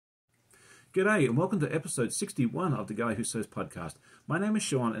G'day and welcome to episode 61 of the Guy Who Sews podcast. My name is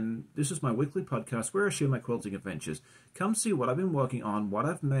Sean and this is my weekly podcast where I share my quilting adventures. Come see what I've been working on, what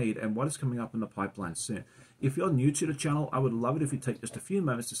I've made, and what is coming up in the pipeline soon. If you're new to the channel, I would love it if you take just a few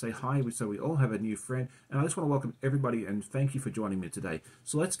moments to say hi so we all have a new friend. And I just want to welcome everybody and thank you for joining me today.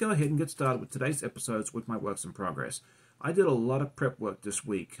 So let's go ahead and get started with today's episodes with my works in progress. I did a lot of prep work this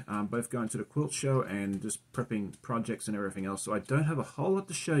week, both going to the quilt show and just prepping projects and everything else. So I don't have a whole lot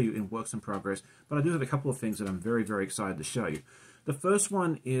to show you in works in progress, but I do have a couple of things that I'm very, very excited to show you. The first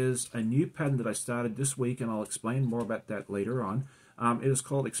one is a new pattern that I started this week, and I'll explain more about that later on. It is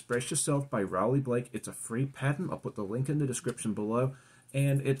called Express Yourself by Rowley Blake. It's a free pattern. I'll put the link in the description below.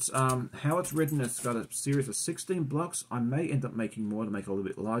 And it's how it's written. It's got a series of 16 blocks. I may end up making more to make it a little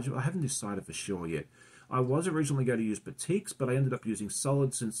bit larger. I haven't decided for sure yet. I was originally going to use batiks, but I ended up using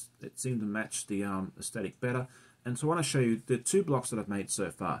solid since it seemed to match the aesthetic better. And so I want to show you the two blocks that I've made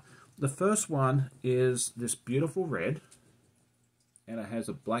so far. The first one is this beautiful red, and it has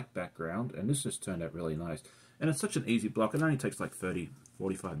a black background, and this just turned out really nice. And it's such an easy block. It only takes like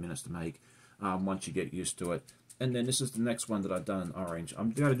 30-45 minutes to make once you get used to it. And then this is the next one that I've done in orange.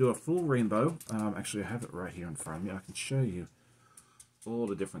 I'm going to do a full rainbow. Actually, I have it right here in front of me. I can show you all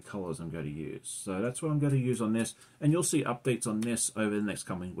the different colors I'm going to use. So that's what I'm going to use on this, and you'll see updates on this over the next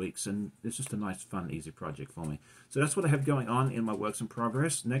coming weeks, and it's just a nice, fun, easy project for me. So that's what I have going on in my works in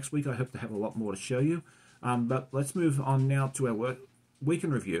progress. Next week I hope to have a lot more to show you, but let's move on now to our week in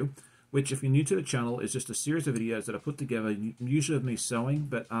review, which, if you're new to the channel, is just a series of videos that I put together, usually of me sewing,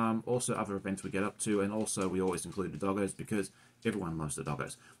 but also other events we get up to, and also we always include the doggos because everyone loves the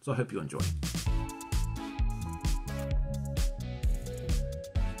doggos. So I hope you enjoy.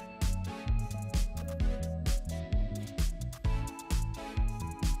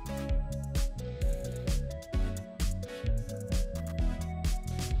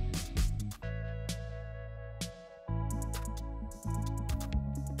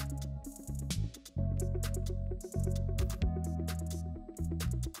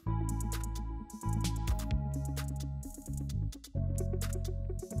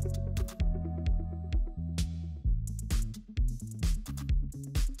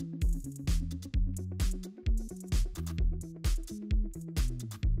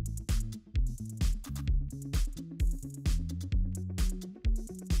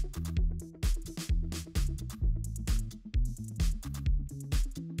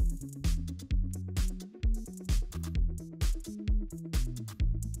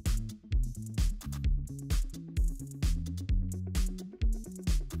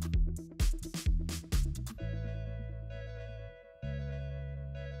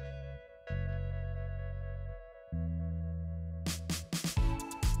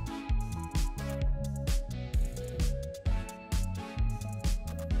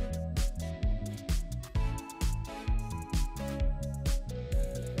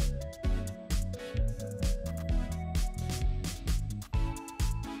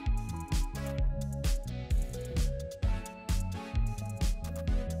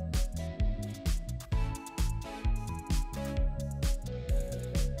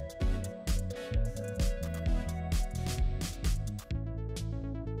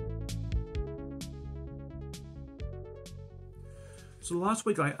 So last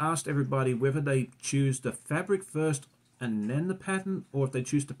week I asked everybody whether they choose the fabric first and then the pattern, or if they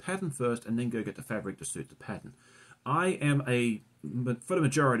choose the pattern first and then go get the fabric to suit the pattern. I am for the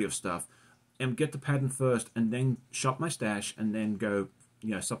majority of stuff, get the pattern first and then shop my stash and then go,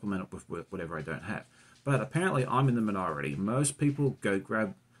 supplement it with whatever I don't have. But apparently I'm in the minority. Most people go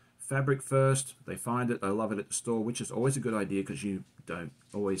grab fabric first, they find it, they love it at the store, which is always a good idea because you don't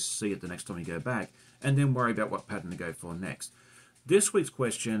always see it the next time you go back, and then worry about what pattern to go for next. This week's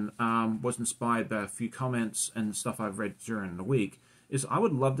question was inspired by a few comments and stuff I've read during the week. I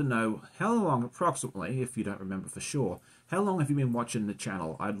would love to know how long, approximately, if you don't remember for sure, how long have you been watching the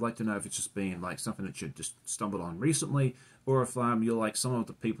channel? I'd like to know if it's just been like something that you just stumbled on recently, or if you're like some of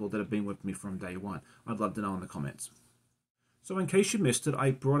the people that have been with me from day one. I'd love to know in the comments. So in case you missed it,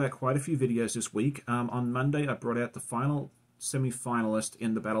 I brought out quite a few videos this week. On Monday, I brought out the final semi-finalist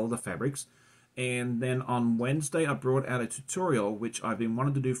in the Battle of the Fabrics. And then on Wednesday, I brought out a tutorial, which I've been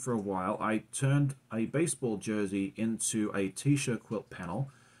wanting to do for a while. I turned a baseball jersey into a t-shirt quilt panel,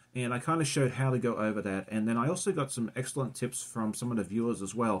 and I kind of showed how to go over that. And then I also got some excellent tips from some of the viewers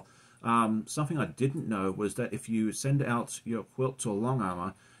as well. Something I didn't know was that if you send out your quilt to a long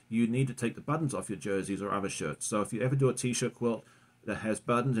armor, you need to take the buttons off your jerseys or other shirts. So if you ever do a t-shirt quilt that has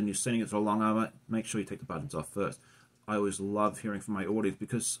buttons and you're sending it to a long armor, make sure you take the buttons off first. I always love hearing from my audience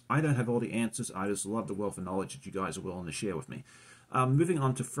because I don't have all the answers. I just love the wealth of knowledge that you guys are willing to share with me. Moving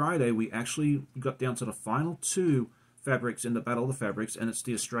on to Friday, we actually got down to the final two fabrics in the Battle of the Fabrics, and it's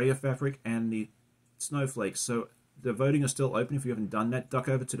the Australia fabric and the Snowflakes. So the voting is still open. If you haven't done that, duck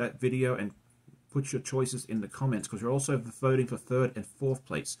over to that video and put your choices in the comments, because we're also voting for 3rd and 4th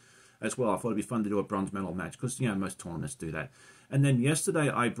place as well. I thought it'd be fun to do a bronze medal match, because, you know, most tournaments do that. And then yesterday,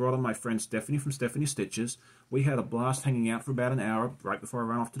 I brought on my friend Stephanie from Stephanie Stitches. We had a blast hanging out for about an hour right before I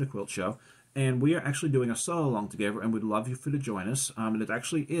ran off to the quilt show. And we are actually doing a sew along together, and we'd love you for to join us. And it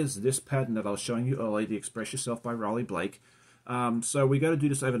actually is this pattern that I was showing you earlier, the Express Yourself by Riley Blake. So we got to do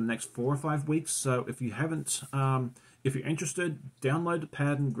this over the next 4 or 5 weeks. So if you haven't, if you're interested, download the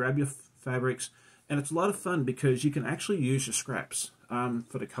pattern, grab your fabrics, and it's a lot of fun because you can actually use your scraps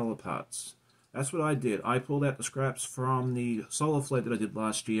for the color parts. That's what I did. I pulled out the scraps from the solar flare that I did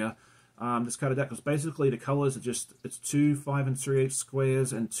last year. Just cut it out, because basically the colors are just, it's 2 5 3/8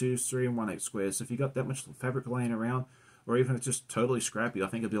 squares and 2 3 1/8 squares. So if you got that much fabric laying around, or even if it's just totally scrappy, I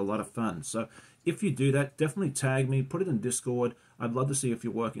think it'd be a lot of fun. So if you do that, definitely tag me, put it in Discord. I'd love to see if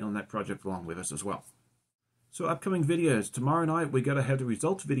you're working on that project along with us as well. So upcoming videos. Tomorrow night we're going to have the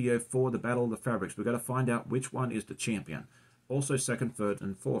results video for the Battle of the Fabrics. We've got to find out which one is the champion. Also 2nd, 3rd,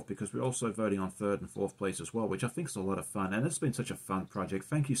 and 4th, because we're also voting on 3rd and 4th place as well, which I think is a lot of fun. And it's been such a fun project.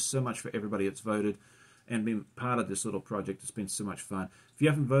 Thank you so much for everybody that's voted and been part of this little project. It's been so much fun. If you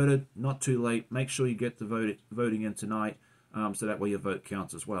haven't voted, not too late. Make sure you get the voting in tonight, so that way your vote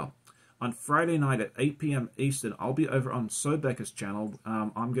counts as well. On Friday night at 8 p.m. Eastern, I'll be over on Becca's channel.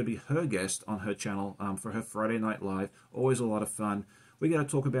 I'm going to be her guest on her channel for her Friday Night Live. Always a lot of fun. We're going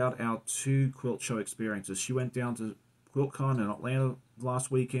to talk about our 2 quilt show experiences. She went down to QuiltCon in Atlanta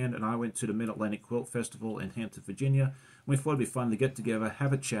last weekend, and I went to the Mid-Atlantic Quilt Festival in Hampton, Virginia. We thought it'd be fun to get together,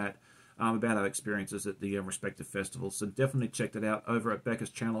 have a chat about our experiences at the respective festivals. So definitely check that out over at Becca's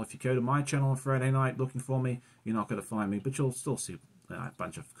channel. If you go to my channel on Friday night looking for me, you're not going to find me, but you'll still see a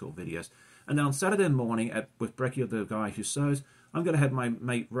bunch of cool videos. And then on Saturday morning with Brecky, the guy who sews, I'm going to have my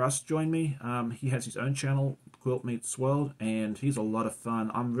mate Russ join me. He has his own channel, Quilt Meets World, and he's a lot of fun.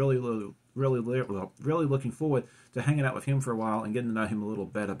 I'm really looking forward to hanging out with him for a while and getting to know him a little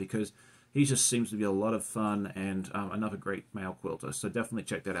better, because he just seems to be a lot of fun and another great male quilter. So definitely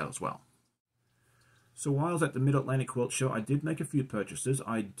check that out as well. So while I was at the Mid-Atlantic Quilt Show, I did make a few purchases.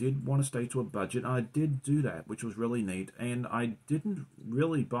 I did want to stay to a budget. I did do that, which was really neat. And I didn't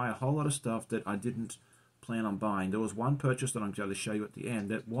really buy a whole lot of stuff that I didn't plan on buying. There was one purchase that I'm going to show you at the end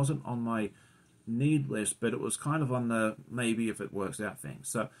that wasn't on my need list, but it was kind of on the maybe if it works out thing.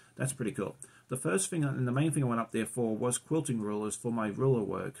 So that's pretty cool. The first thing and the main thing I went up there for was quilting rulers for my ruler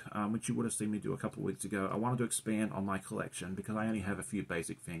work, which you would have seen me do a couple of weeks ago. I wanted to expand on my collection because I only have a few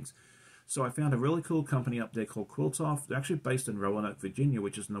basic things. So I found a really cool company up there called Quiltoff. They're actually based in Roanoke, Virginia,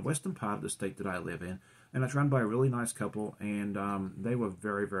 which is in the western part of the state that I live in. And it's run by a really nice couple, and they were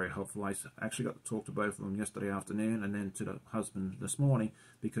very, very helpful. I actually got to talk to both of them yesterday afternoon and then to the husband this morning,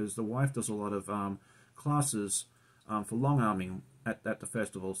 because the wife does a lot of classes for long arming at the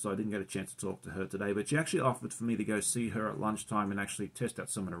festival, so I didn't get a chance to talk to her today. But she actually offered for me to go see her at lunchtime and actually test out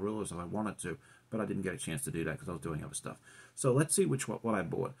some of the rulers if I wanted to, but I didn't get a chance to do that because I was doing other stuff. So let's see what I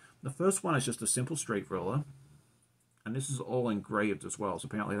bought. The first one is just a simple straight ruler, and this is all engraved as well, so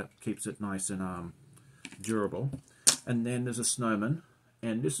apparently that keeps it nice and durable. And then there's a snowman,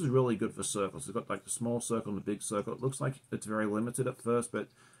 and this is really good for circles. It's got like the small circle and the big circle. It looks like it's very limited at first, but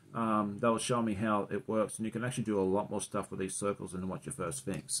they'll show me how it works, and you can actually do a lot more stuff with these circles than what you first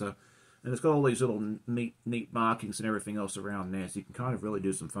think. So, and it's got all these little neat markings and everything else around there, so you can kind of really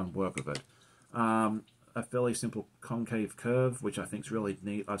do some fun work with it. A fairly simple concave curve, which I think is really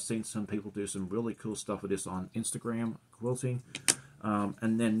neat. I've seen some people do some really cool stuff with this on Instagram quilting.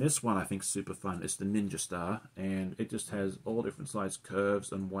 And then this one I think is super fun. It's the Ninja Star, and it just has all different size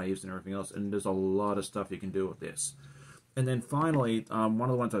curves and waves and everything else, and there's a lot of stuff you can do with this. And then finally, one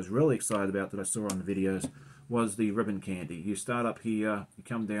of the ones I was really excited about that I saw on the videos was the ribbon candy. You start up here, you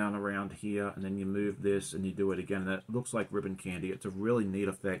come down around here, and then you move this and you do it again, and it looks like ribbon candy. It's a really neat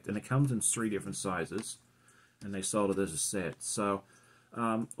effect, and it comes in 3 different sizes, and they sold it as a set. So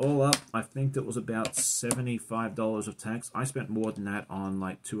all up, I think that was about $75 of tax. I spent more than that on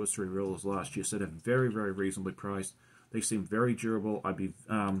like 2 or 3 rulers last year, so they're very, very reasonably priced. They seem very durable.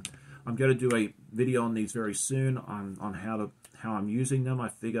 I'm going to do a video on these very soon on how I'm using them. I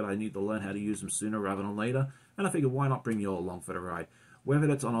figured I need to learn how to use them sooner rather than later, and I figured why not bring you all along for the ride. Whether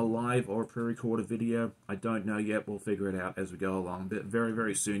that's on a live or a pre-recorded video, I don't know yet. We'll figure it out as we go along, but very,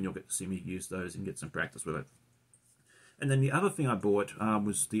 very soon you'll get to see me use those and get some practice with it. And then the other thing I bought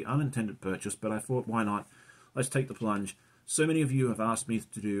was the unintended purchase, but I thought, why not? Let's take the plunge. So many of you have asked me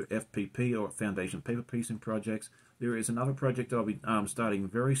to do FPP or foundation paper piecing projects. There is another project I'll be starting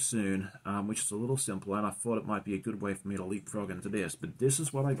very soon, which is a little simpler, and I thought it might be a good way for me to leapfrog into this. But this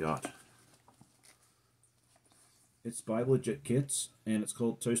is what I got. It's by Legit Kits, and it's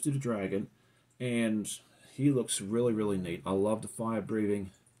called Toasted Dragon, and he looks really, really neat. I love the fire breathing.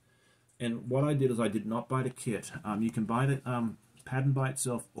 And what I did is I did not buy the kit. You can buy the pattern by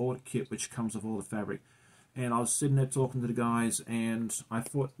itself or the kit, which comes with all the fabric. And I was sitting there talking to the guys, and I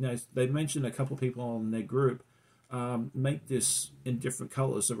thought, you know, they mentioned a couple of people in their group make this in different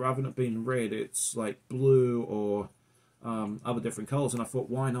colors. So rather than it being red, it's like blue or other different colors. And I thought,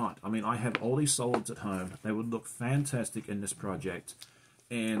 why not? I mean, I have all these solids at home. They would look fantastic in this project.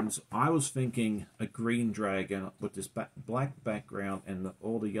 And I was thinking a green dragon with this black background and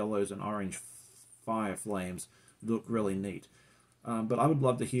all the yellows and orange fire flames look really neat. But I would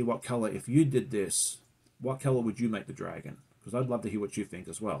love to hear what color, if you did this, what color would you make the dragon? Because I'd love to hear what you think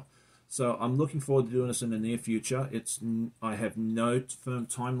as well. So I'm looking forward to doing this in the near future. I have no firm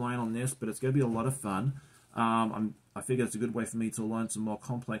timeline on this, but it's going to be a lot of fun. I figure it's a good way for me to learn some more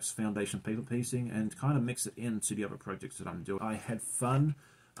complex foundation paper piecing and kind of mix it into the other projects that I'm doing. I had fun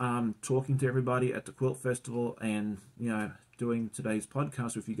talking to everybody at the Quilt Festival and, you know, doing today's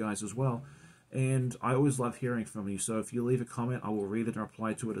podcast with you guys as well. And I always love hearing from you. So if you leave a comment, I will read it and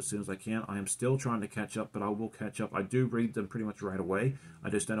reply to it as soon as I can. I am still trying to catch up, but I will catch up. I do read them pretty much right away. I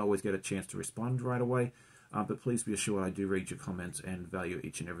just don't always get a chance to respond right away. But please be assured I do read your comments and value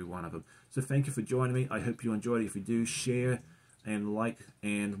each and every one of them. So thank you for joining me. I hope you enjoyed it. If you do, share and like,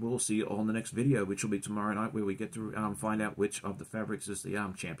 and we'll see you all in the next video, which will be tomorrow night, where we get to find out which of the fabrics is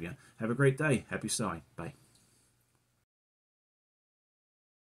the champion. Have a great day. Happy sewing. Bye.